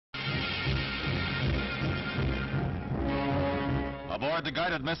Aboard the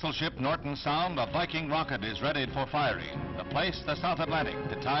guided missile ship Norton Sound, a Viking rocket is readied for firing. The place, the South Atlantic,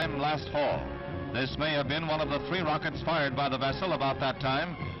 the time last fall. This may have been one of the 3 rockets fired by the vessel about that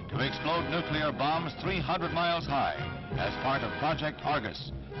time to explode nuclear bombs 300 miles high as part of Project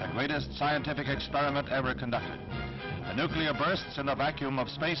Argus, the greatest scientific experiment ever conducted. The nuclear bursts in the vacuum of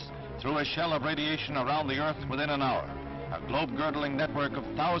space threw a shell of radiation around the Earth within an hour. A globe-girdling network of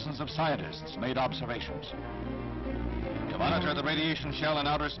thousands of scientists made observations. To monitor the radiation shell in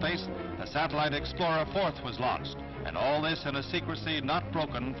outer space, the satellite Explorer 4th was launched, and all this in a secrecy not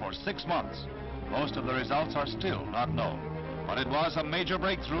broken for 6 months. Most of the results are still not known, but it was a major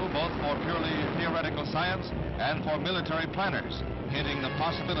breakthrough both for purely theoretical science and for military planners, hinting the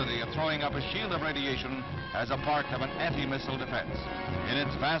possibility of throwing up a shield of radiation as a part of an anti-missile defense. In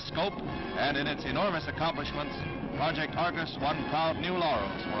its vast scope and in its enormous accomplishments, Project Argus won proud new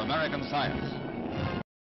laurels for American science.